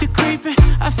know you're creeping,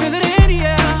 I feel it in the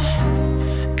air.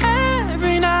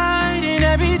 Every night and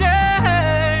every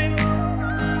day,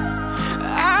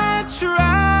 I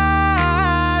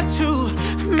try to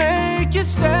make you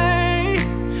stay,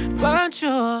 but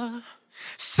you're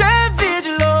savage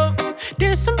love.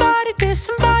 Did somebody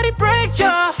break your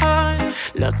heart?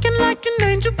 Looking like an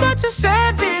angel, but you're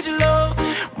savage love.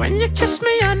 When you kiss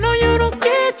me, I know you don't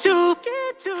get to,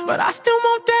 but I still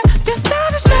want that. You're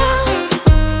savage love.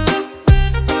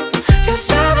 You're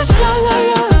savage love, love,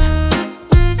 love.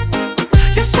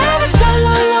 You're savage love,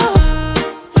 love, love.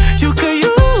 You could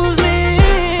use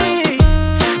me,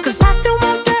 'cause I still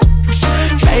want that.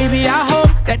 Baby, I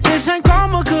hope that this ain't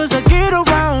karma, 'cause I get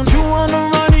around. You wanna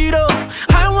run it up,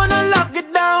 I wanna lock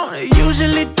it down.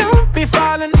 Usually don't be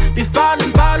falling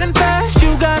fast.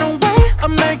 You got a way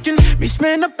of making me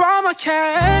spend up all my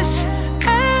cash.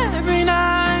 Every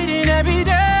night and every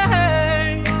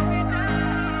day,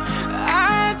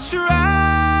 I try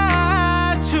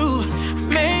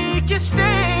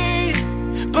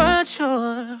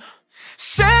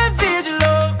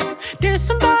Did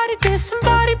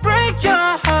somebody break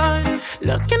your heart?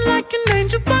 Looking like an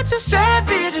angel, but you're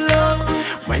savage love.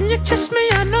 When you kiss me,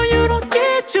 I know you don't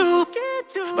get to,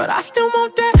 but I still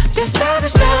want that. Your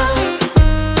savage love.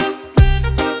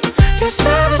 Your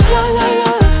savage love, love,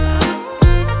 love.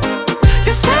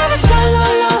 Your savage love,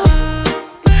 love, love.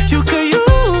 You could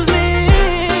use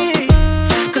me,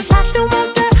 'cause I still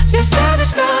want that. Your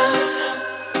savage love.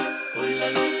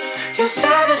 Your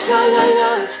savage love, love,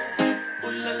 love.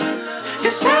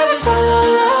 Your savage love, love,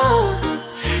 love.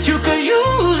 You could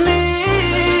use me,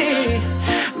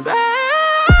 baby.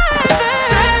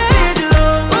 Savage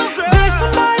love.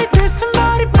 Did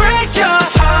somebody break your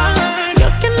heart?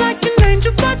 Looking like an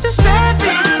angel, but you're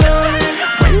savage love.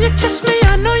 When you kiss me,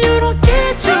 I know you don't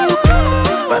get to,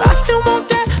 but I still want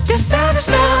that. Your savage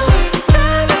love.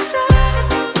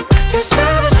 Your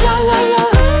savage love, love,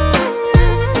 love.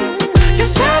 Your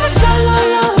savage love, love,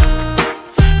 love.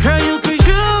 Girl, you could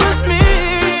use me,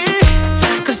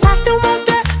 'cause I still want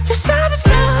that. Your savage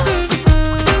love.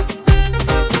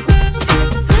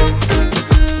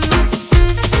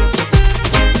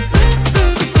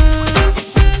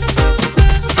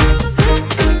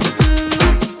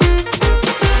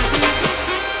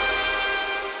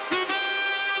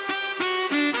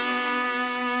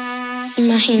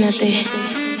 Imagínate,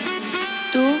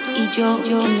 tú y yo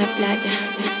en la playa.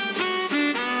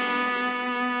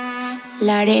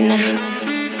 La arena,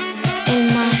 el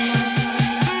mar,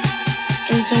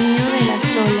 el sonido de las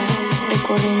olas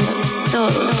recorriendo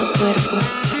todo tu cuerpo.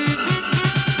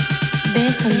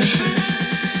 Bésame,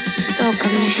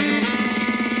 tócame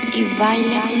y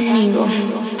baila conmigo.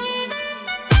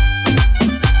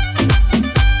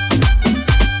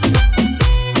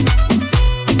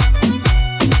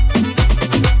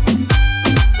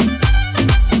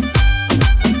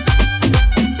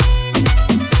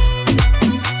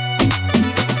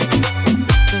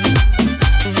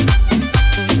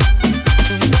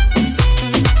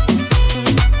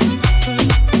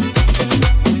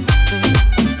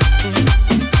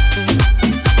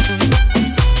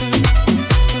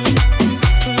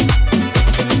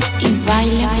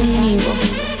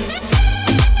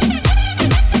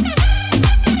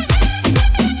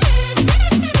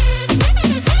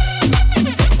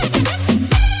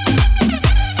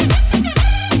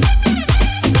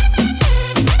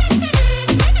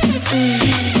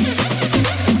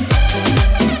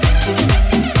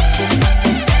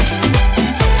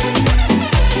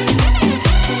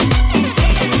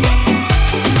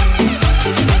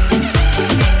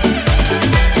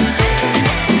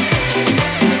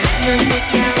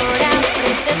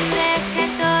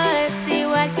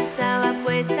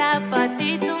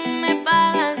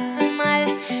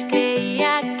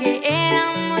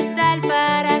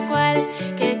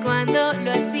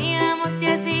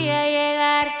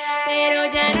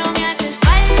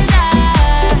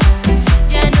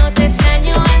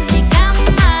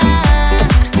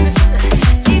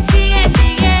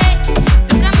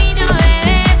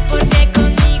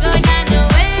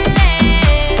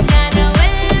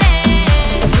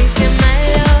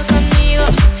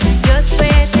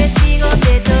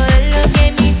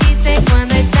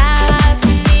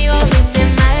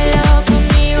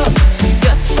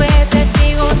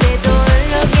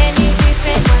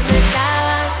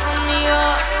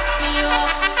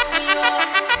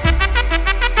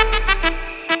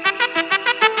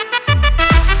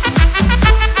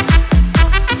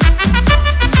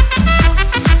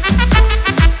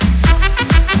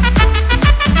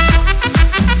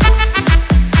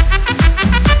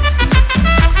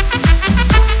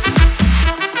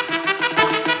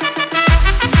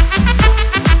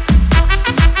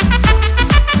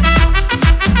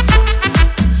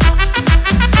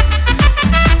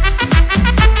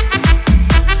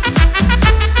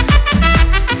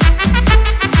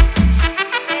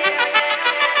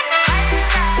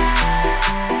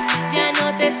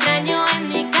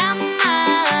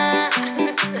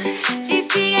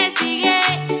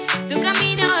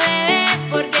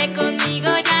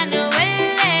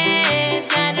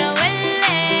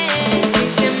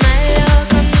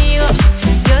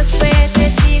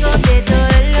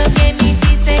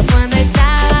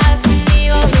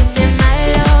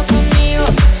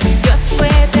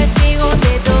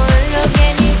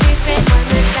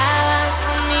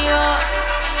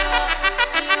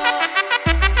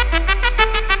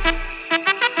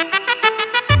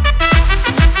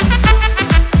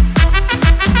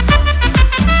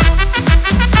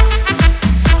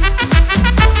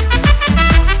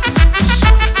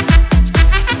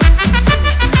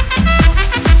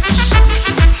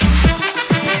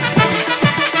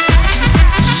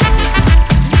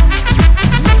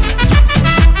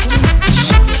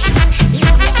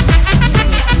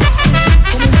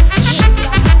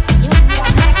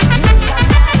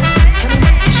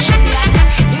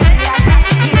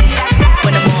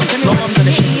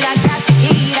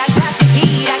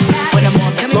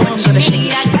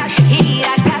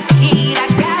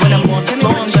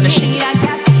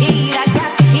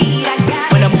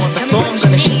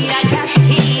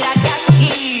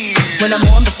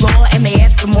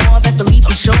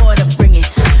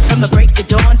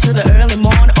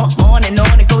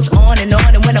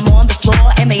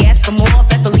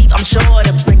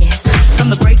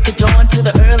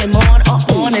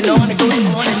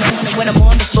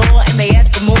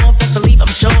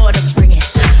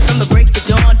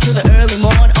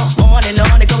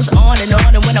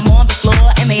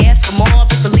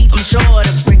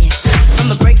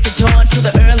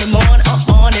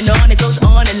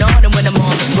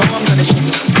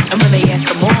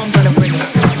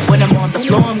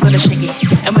 shake it.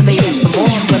 And when they ask for more,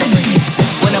 I'm gonna bring it.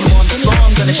 When I'm on the floor,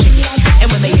 I'm gonna shake it.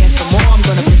 And when they ask for more, I'm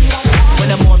gonna bring it. When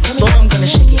I'm on the floor, I'm gonna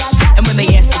shake it. And when they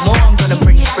ask for more, I'm gonna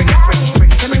bring it, bring it, bring it,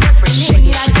 bring it, bring it, bring it, shake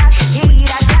it. Bring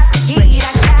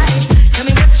it. Tell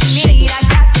me what you shake it.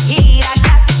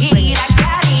 Bring it.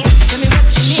 Tell me what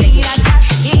you shake it.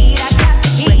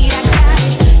 Bring it.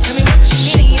 Tell me what you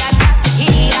shake it.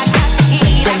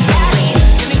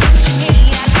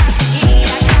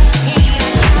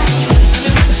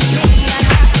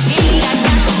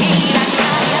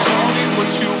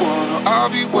 I'll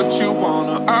be what you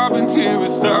wanna. I've been here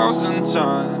 1,000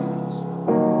 times.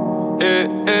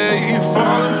 Hey,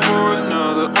 falling for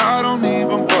another. I don't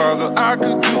even bother. I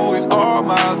could do it all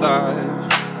my life.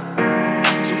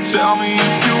 So tell me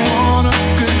if you wanna,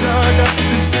 'cause I got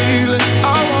this feeling.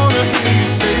 I wanna hear you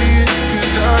say it,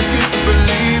 'cause I can't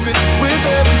believe it. With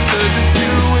every touch of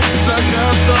you, it's like I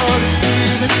started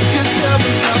feeling. 'Cause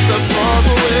heaven's not that far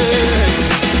away.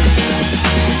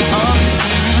 I'm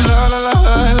singing la la la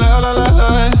la la la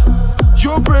la.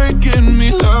 You're breaking me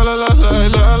la la la la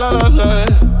la la la la.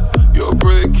 You're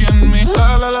breaking me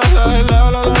la la la la la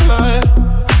la la la.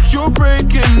 You're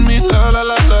breaking me la la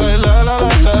la la la la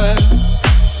la la.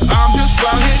 I'm just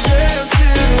out here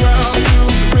dancing around to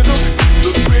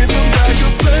the rhythm that you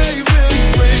play with,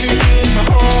 breaking my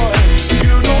heart.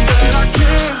 You know that I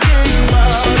can't get you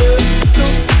out of the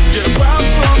system. Yeah, right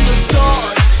from the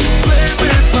start, play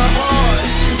with my heart.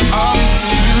 I'm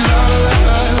singing la la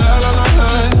la la la la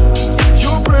la.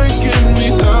 You're breaking me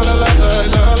la la la la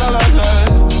la la la la.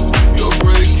 You're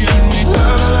breaking me la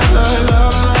la la la la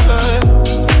la la.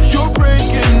 You're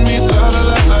breaking me la la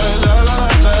la la la la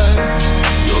la.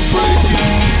 You're breaking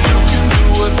me. You can do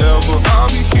whatever. I'll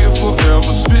be here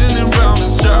forever, spinning round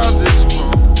inside this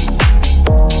room.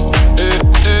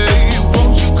 Hey,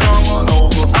 won't you come on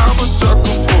over? I'm a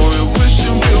sucker for you,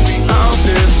 wishing we'll be out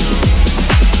there soon.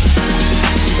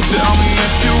 Tell me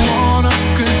if you wanna,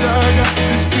 'cause I got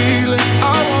this feeling.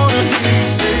 I wanna hear you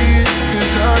say it,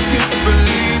 'cause I can't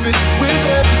believe it. With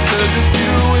every touch of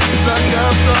you, it's like I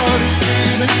started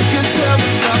feeling. 'Cause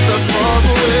heaven's not that far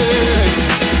away.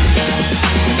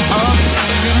 I'm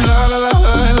singing la la la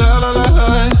la la la la.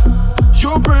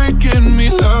 You're breaking me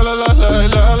la la la la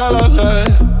la la la la.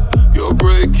 You're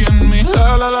breaking me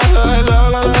la la la la la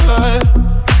la la la.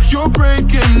 You're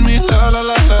breaking me la la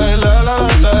la la la la la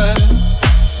la.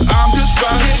 I'm just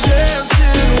out here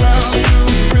dancing around to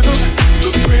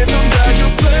the rhythm that you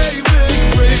play with,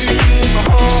 breaking my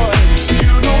heart.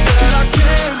 You know that I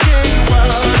can't get you out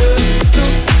of the system.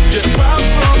 Yeah, right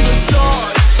from the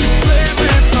start, you play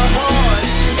with my heart.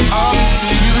 I'm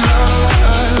singing la la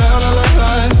la la la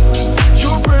la.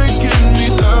 You're breaking me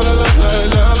la la la la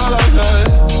la la la la.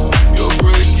 You're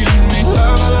breaking me la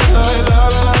la la la la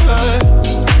la la la.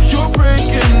 You're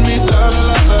breaking me la la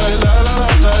la la la la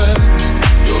la.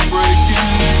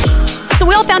 So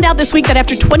we all found out this week that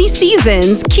after 20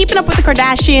 seasons, Keeping Up with the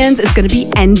Kardashians is going to be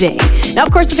ending. Now,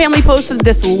 of course, the family posted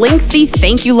this lengthy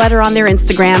thank you letter on their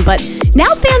Instagram, but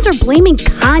now fans are blaming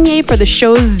Kanye for the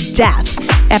show's death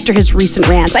after his recent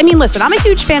rants. I mean, listen, I'm a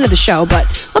huge fan of the show, but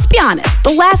let's be honest,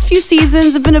 the last few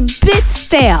seasons have been a bit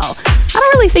stale. I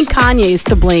don't really think Kanye is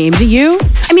to blame, do you?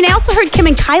 I mean, I also heard Kim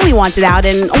and Kylie wanted out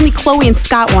and only Khloe and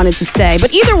Scott wanted to stay.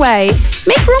 But either way,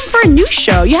 make room for a new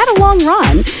show. You had a long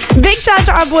run. Big shout out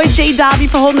to our boy Jay Dobby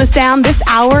for holding us down this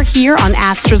hour here on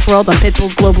Astra's World on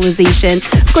Pitbull's Globalization.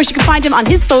 Of course, you can find him on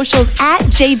his socials at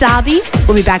Jay Dobby.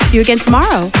 We'll be back with you again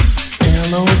tomorrow.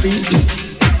 L-O-V-E.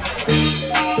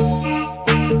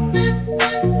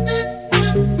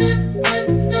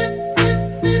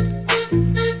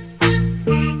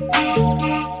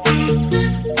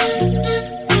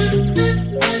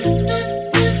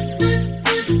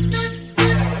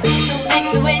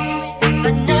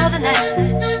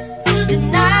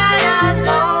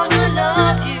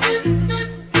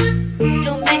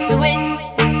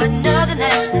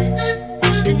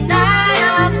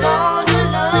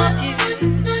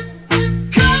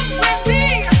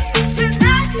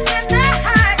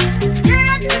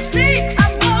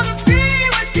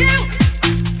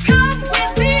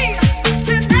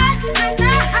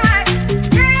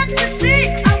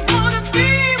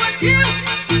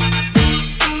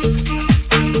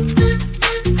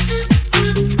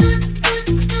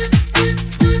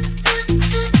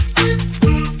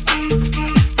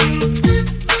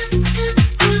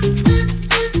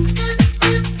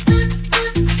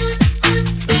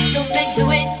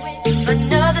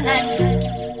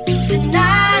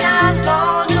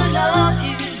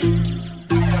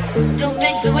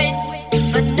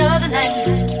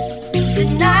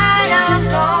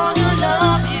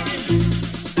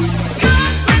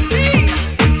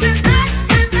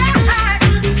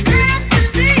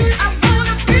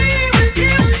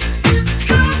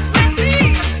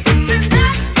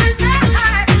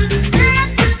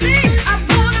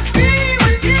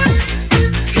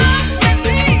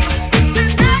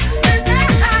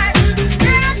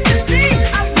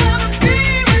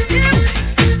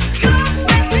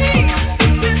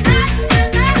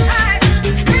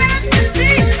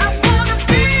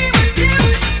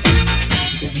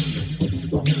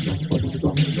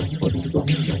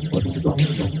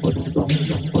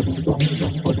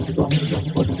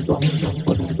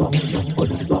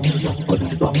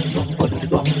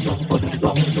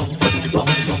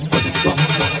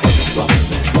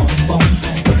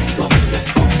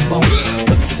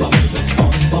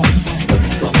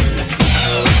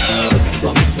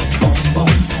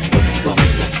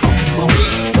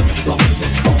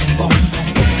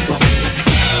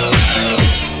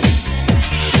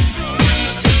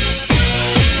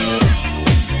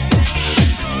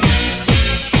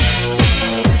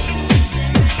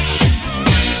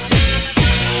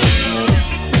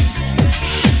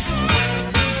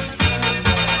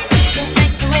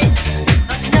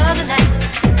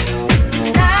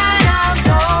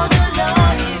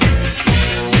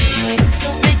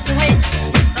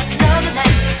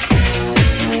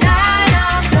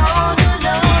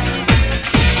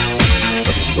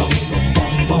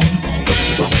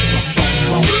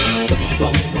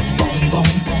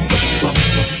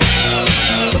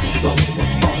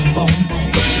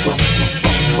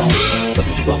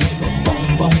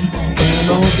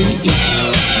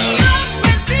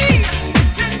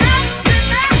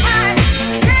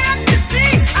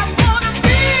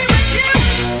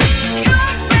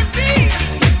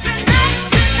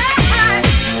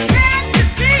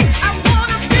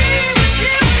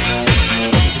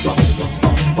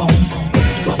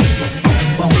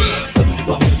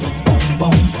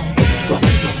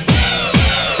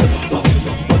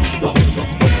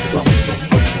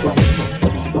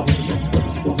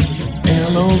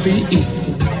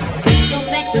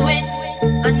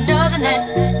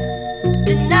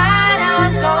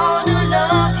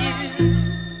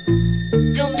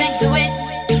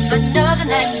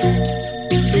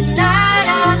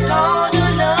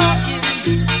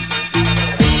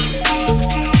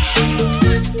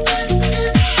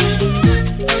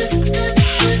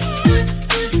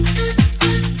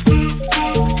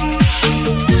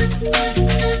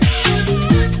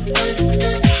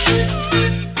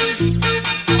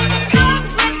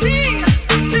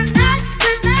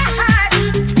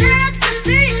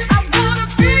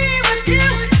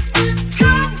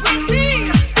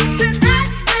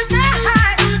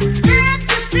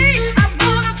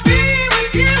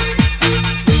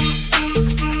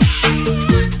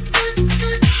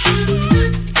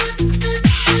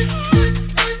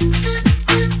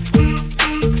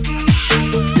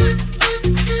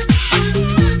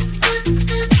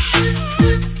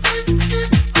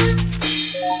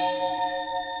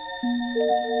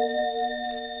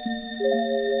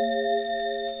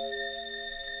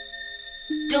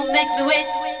 Don't make me wait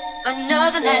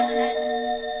another night.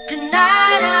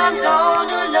 Tonight I'm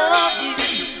gonna